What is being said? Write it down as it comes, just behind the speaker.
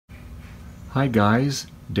Hi guys,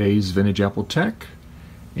 Dave's Vintage Apple Tech,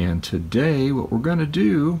 and today what we're going to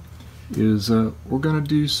do is we're going to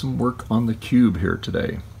do some work on the cube here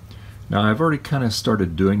today. Now I've already kind of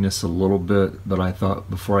started doing this a little bit, but I thought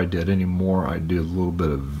before I did any more I'd do a little bit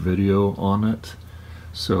of video on it.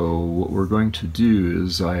 So what we're going to do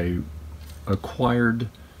is I acquired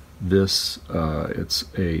this, it's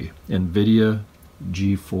a Nvidia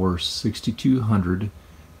Geforce 6200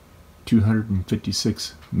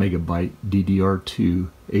 256 megabyte DDR2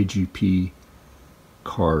 AGP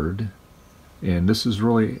card, and this is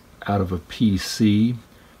really out of a PC,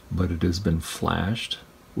 but it has been flashed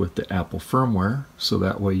with the Apple firmware, so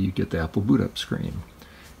that way you get the Apple boot up screen.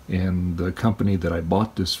 And the company that I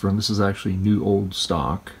bought this from, this is actually new old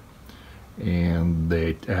stock, and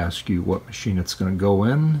they ask you what machine it's going to go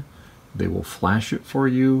in. They will flash it for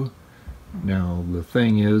you. Now the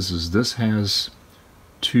thing is this has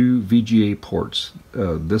two VGA ports.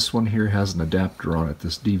 This one here has an adapter on it,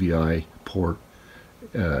 this DVI port.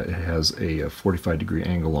 It has a 45-degree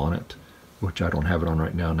angle on it, which I don't have it on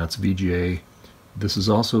right now, and that's VGA. This is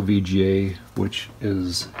also VGA, which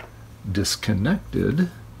is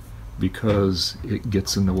disconnected because it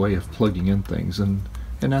gets in the way of plugging in things, and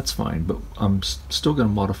that's fine, but I'm still going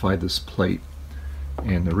to modify this plate.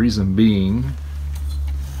 And the reason being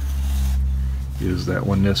is that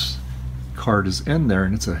when this card is in there,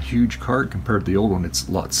 and it's a huge card compared to the old one, it's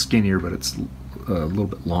a lot skinnier, but it's a little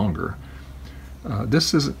bit longer.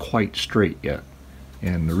 This isn't quite straight yet,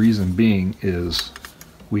 and the reason being is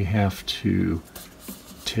we have to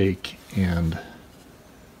take and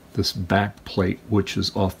this back plate, which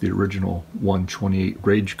is off the original 128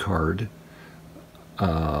 Rage card,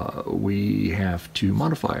 we have to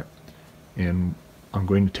modify it. And I'm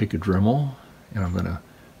going to take a Dremel and I'm going to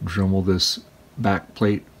Dremel this back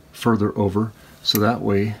plate further over, so that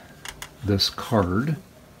way this card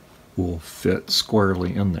will fit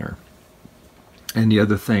squarely in there. And the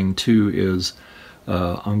other thing too is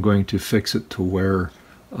I'm going to fix it to where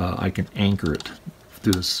I can anchor it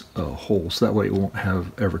through this hole, so that way it won't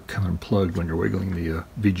have ever come unplugged when you're wiggling the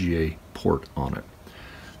VGA port on it.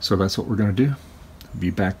 So that's what we're going to do. Be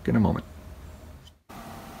back in a moment.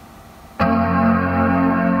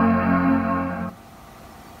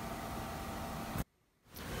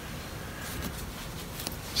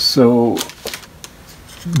 So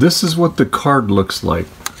this is what the card looks like,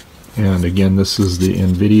 and again, this is the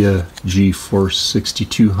Nvidia Geforce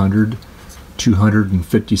 6200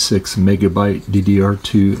 256 megabyte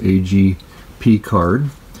DDR2 AGP card,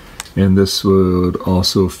 and this would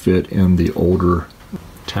also fit in the older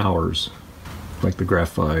towers like the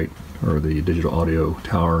graphite or the digital audio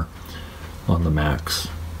tower on the Macs.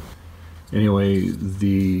 Anyway,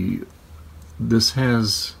 this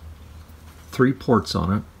has 3 ports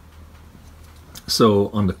on it. So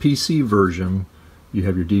on the PC version, you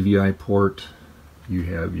have your DVI port, you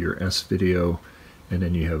have your S-video, and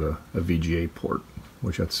then you have a VGA port,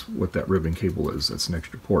 which that's what that ribbon cable is. That's an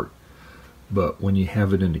extra port. But when you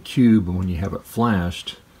have it in the cube and when you have it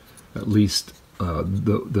flashed, at least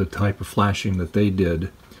the type of flashing that they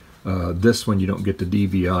did, this one you don't get the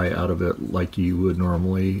DVI out of it like you would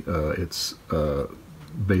normally. It's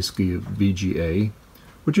basically a VGA,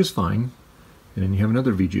 which is fine. And then you have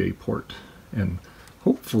another VGA port. And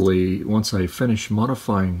hopefully once I finish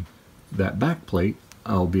modifying that back plate,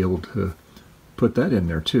 I'll be able to put that in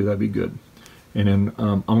there too. That'd be good. And then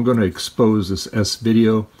I'm going to expose this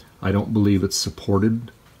S-video. I don't believe it's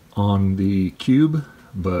supported on the cube,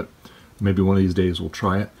 but maybe one of these days we'll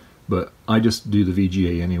try it. But I just do the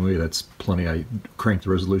VGA anyway. That's plenty. I crank the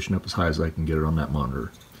resolution up as high as I can get it on that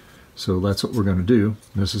monitor. So that's what we're going to do.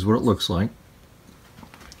 This is what it looks like.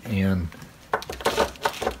 And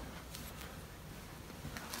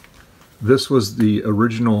this was the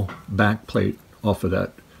original back plate off of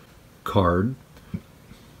that card.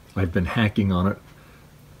 I've been hacking on it,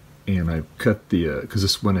 and I've cut the, because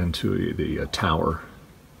this went into the tower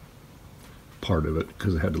part of it,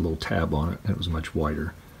 because it had a little tab on it, and it was much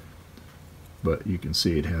wider. But you can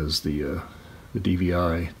see it has the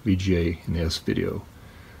DVI, VGA, and the S-video.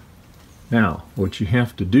 Now, what you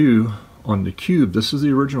have to do on the cube, this is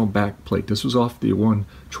the original back plate. This was off the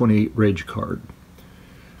 128 Rage card.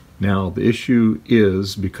 Now the issue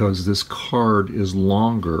is because this card is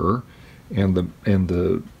longer and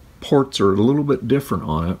the ports are a little bit different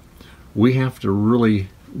on it, we have to really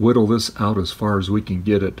whittle this out as far as we can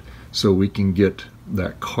get it, so we can get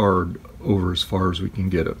that card over as far as we can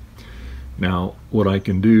get it. Now what I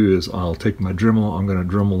can do is I'll take my Dremel, I'm going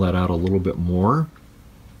to Dremel that out a little bit more.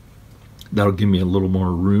 That'll give me a little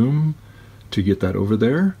more room to get that over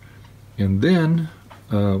there, and then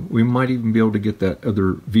we might even be able to get that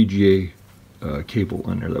other VGA cable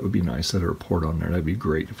in there. That would be nice. That or a port on there. That'd be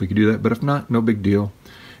great if we could do that. But if not, no big deal.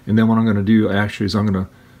 And then what I'm going to do actually is I'm going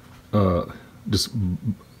to just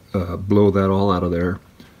blow that all out of there,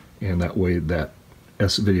 and that way that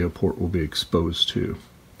S-video port will be exposed too.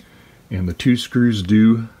 And the 2 screws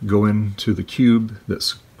do go into the cube that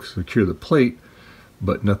secure the plate,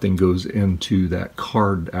 but nothing goes into that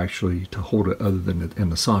card actually to hold it other than in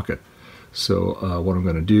the socket. So what I'm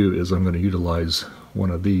going to do is I'm going to utilize one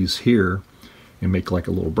of these here and make like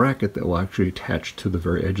a little bracket that will actually attach to the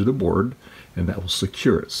very edge of the board, and that will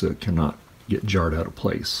secure it so it cannot get jarred out of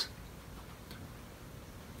place.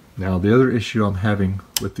 Now the other issue I'm having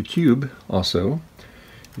with the cube also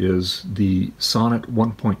is the Sonnet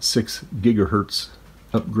 1.6 gigahertz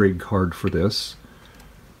upgrade card for this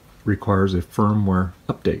requires a firmware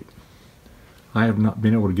update. I have not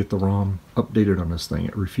been able to get the ROM updated on this thing.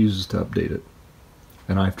 It refuses to update it.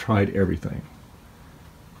 And I've tried everything.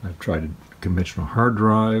 I've tried a conventional hard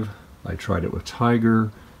drive, I tried it with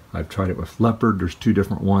Tiger, I've tried it with Leopard. There's 2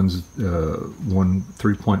 different ones, one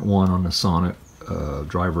 3.1 on the Sonnet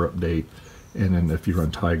driver update, and then if you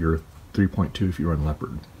run Tiger, 3.2 if you run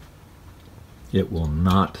Leopard. It will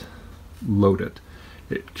not load it.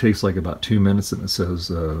 It takes like about 2 minutes and it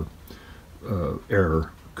says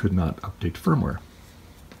error, could not update firmware.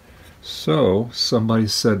 So somebody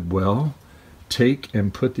said, well, take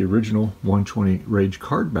and put the original 128 Rage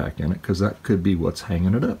card back in it, because that could be what's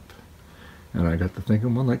hanging it up. And I got to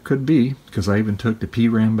thinking, well, that could be, because I even took the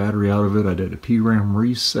PRAM battery out of it. I did a PRAM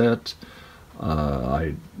reset.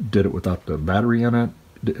 I did it without the battery in it,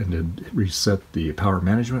 and then reset the power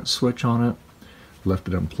management switch on it. Left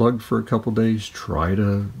it unplugged for a couple days. Try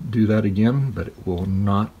to do that again, but it will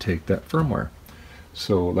not take that firmware.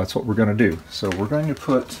 So that's what we're going to do. So we're going to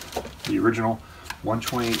put the original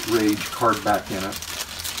 128 Rage card back in it,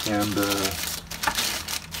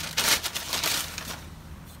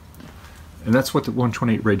 and that's what the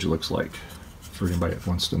 128 Rage looks like, for anybody that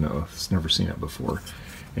wants to know if it's never seen it before.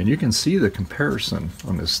 And you can see the comparison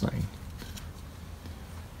on this thing.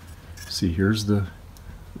 See, here's the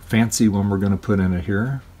fancy one we're going to put in it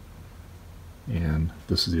here, and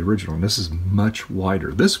this is the original, and this is much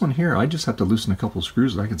wider. This one here, I just have to loosen a couple of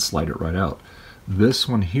screws and I can slide it right out. This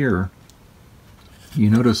one here, you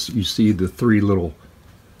notice you see the 3 little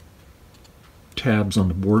tabs on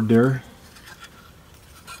the board there,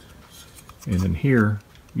 and in here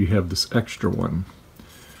you have this extra one.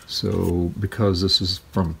 So because this is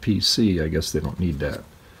from a PC, I guess they don't need that.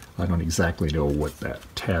 I don't exactly know what that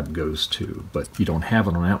tab goes to, but you don't have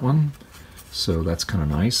it on that one, so that's kind of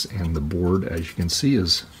nice. And the board, as you can see,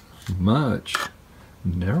 is much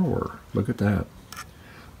narrower. Look at that.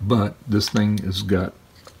 But this thing has got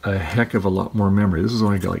a heck of a lot more memory. This has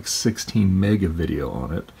only got like 16 meg of video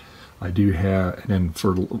on it. I do have, and then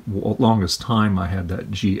for the longest time I had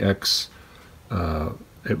that GX,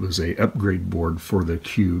 it was a upgrade board for the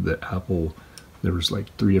Cube that Apple, there was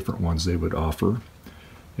like 3 different ones they would offer.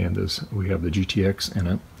 And this, we have the GTX in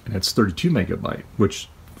it, and it's 32 megabyte, which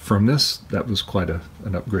from this, that was quite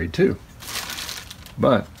an upgrade too.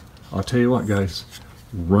 But I'll tell you what, guys,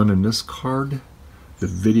 running this card, the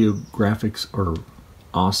video graphics are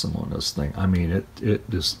awesome on this thing. I mean, it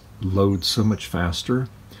just loads so much faster.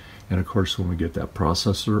 And of course, when we get that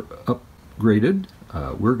processor upgraded,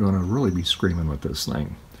 we're going to really be screaming with this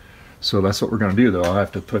thing. So that's what we're going to do, though. I'll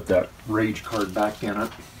have to put that Rage card back in it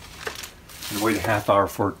and wait a half hour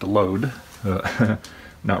for it to load.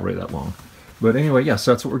 Not really that long. But anyway, yes,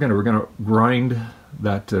 that's what we're going to do. We're going to grind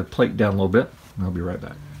that plate down a little bit, and I'll be right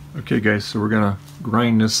back. Okay, guys, so we're going to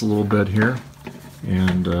grind this a little bit here,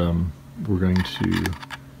 and we're going to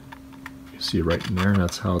see it right in there, and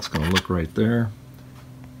that's how it's going to look right there.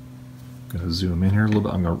 I'm going to zoom in here a little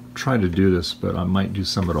bit. I'm going to try to do this, but I might do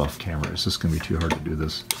some of it off camera. It's just going to be too hard to do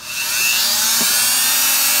this.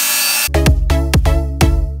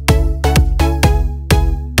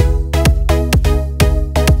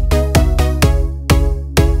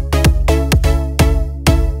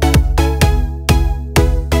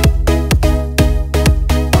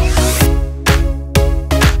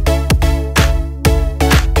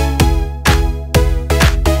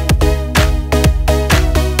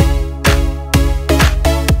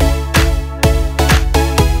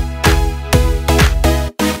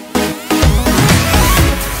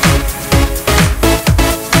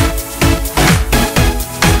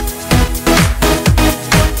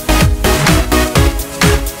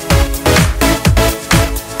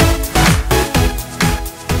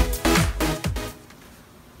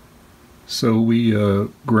 So we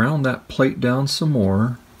ground that plate down some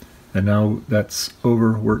more, and now that's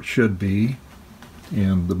over where it should be.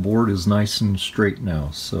 and the board is nice and straight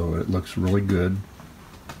now, so it looks really good.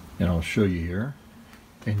 And I'll show you here,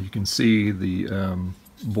 and you can see the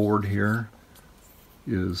board here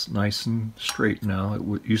is nice and straight now.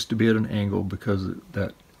 It used to be at an angle because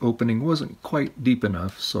that opening wasn't quite deep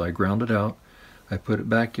enough, so I ground it out. I put it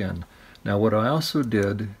back in. Now what I also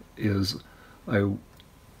did is I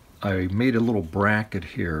made a little bracket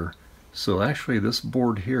here, so actually this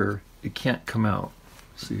board here, it can't come out.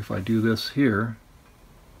 See, if I do this here,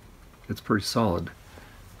 it's pretty solid.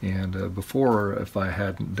 And before, if I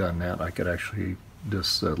hadn't done that, I could actually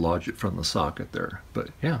just lodge it from the socket there. But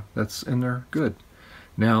yeah, that's in there good.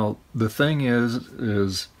 Now the thing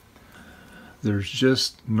is there's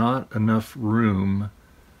just not enough room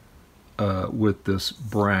with this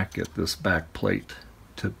bracket, this back plate,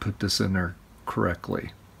 to put this in there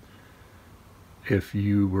correctly. If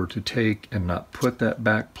you were to take and not put that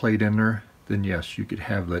back plate in there, then yes, you could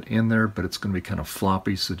have that in there, but it's going to be kind of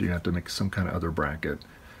floppy, so you have to make some kind of other bracket.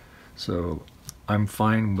 So I'm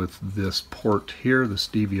fine with this port here, this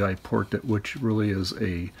DVI port, which really is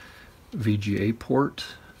a VGA port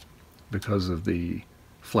because of the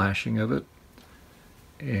flashing of it,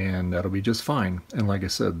 and that'll be just fine. And like I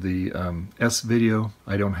said, the S-Video,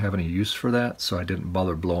 I don't have any use for that, so I didn't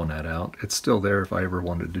bother blowing that out. It's still there. If I ever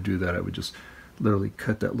wanted to do that, I would just literally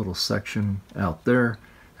cut that little section out there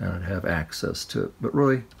and I'd have access to it. But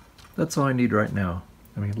really, that's all I need right now.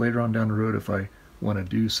 I mean, later on down the road, if I want to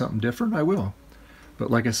do something different, I will. But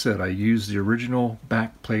like I said, I used the original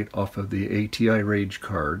back plate off of the ATI Rage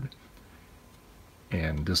card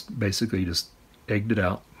and just basically just egged it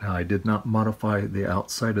out. Now, I did not modify the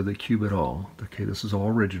outside of the cube at all. Okay, this is all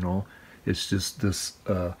original. It's just this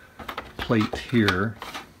plate here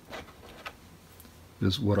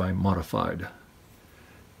is what I modified,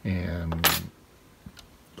 and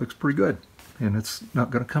looks pretty good. And it's not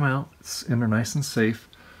going to come out. It's in there nice and safe.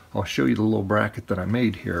 I'll show you the little bracket that I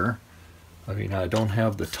made here. I mean, I don't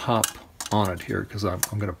have the top on it here because I'm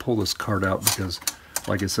going to pull this card out because,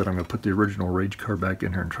 like I said, I'm going to put the original Rage card back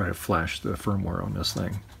in here and try to flash the firmware on this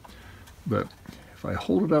thing. But if I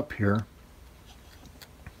hold it up here,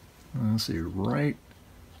 let's see, right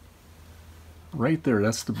there,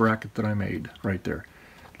 that's the bracket that I made right there.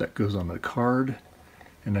 That goes on the card,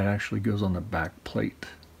 and that actually goes on the back plate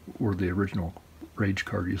where the original Rage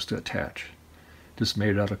card used to attach. Just made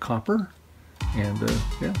it out of copper, and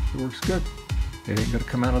yeah, it works good. It ain't gonna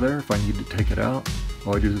come out of there. If I need to take it out,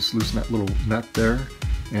 all I do is loosen that little nut there,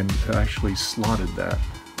 and actually slotted that.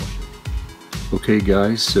 Okay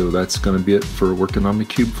guys, so that's gonna be it for working on the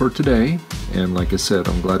cube for today. And like I said,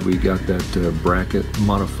 I'm glad we got that bracket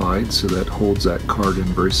modified so that holds that card in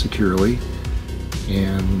very securely.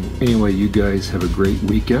 And anyway, you guys have a great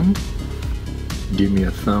weekend. Give me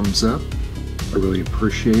a thumbs up. I really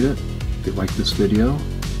appreciate it if you like this video.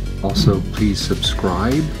 Also, please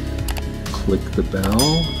subscribe, click the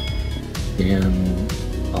bell, and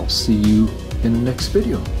I'll see you in the next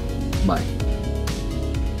video. Bye.